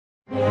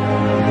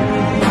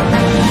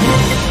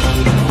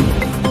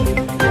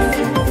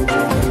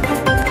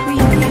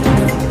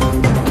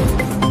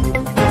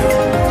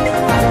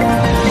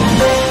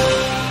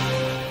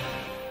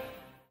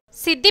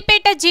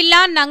సిద్దిపేట జిల్లా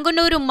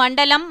నంగునూరు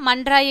మండలం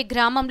మండ్రాయి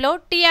గ్రామంలో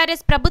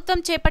టీఆర్ఎస్ ప్రభుత్వం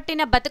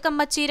చేపట్టిన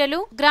బతుకమ్మ చీరలు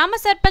గ్రామ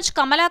సర్పంచ్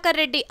కమలాకర్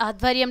రెడ్డి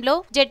ఆధ్వర్యంలో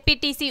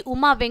జెడ్పీటీసీ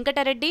ఉమా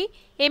వెంకటరెడ్డి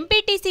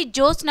ఎంపీటీసీ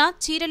జోస్న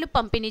చీరలు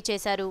పంపిణీ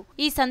చేశారు।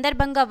 ఈ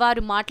సందర్భంగా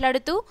వారు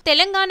మాట్లాడుతూ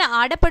తెలంగాణ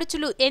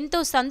ఆడపడుచులు ఎంతో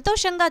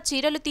సంతోషంగా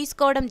చీరలు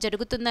తీసుకోవడం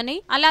జరుగుతుందని,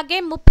 అలాగే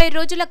 30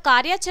 రోజుల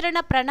కార్యాచరణ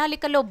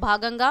ప్రణాళికలో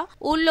భాగంగా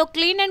ఊళ్ళో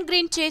క్లీన్ అండ్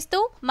గ్రీన్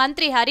చేస్తూ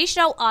మంత్రి హరీష్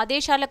రావు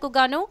ఆదేశాలకు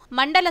గాను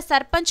మండల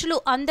సర్పంచులు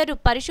అందరూ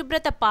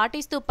పరిశుభ్రత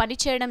పాటిస్తూ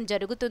పనిచేయడం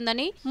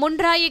జరుగుతుందని,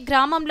 ముండ్రాయి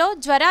గ్రామంలో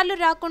జ్వరాలు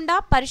రాకుండా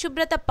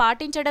పరిశుభ్రత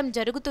పాటించడం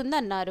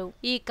జరుగుతుందన్నారు।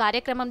 ఈ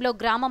కార్యక్రమంలో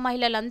గ్రామ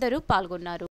మహిళలందరూ పాల్గొన్నారు।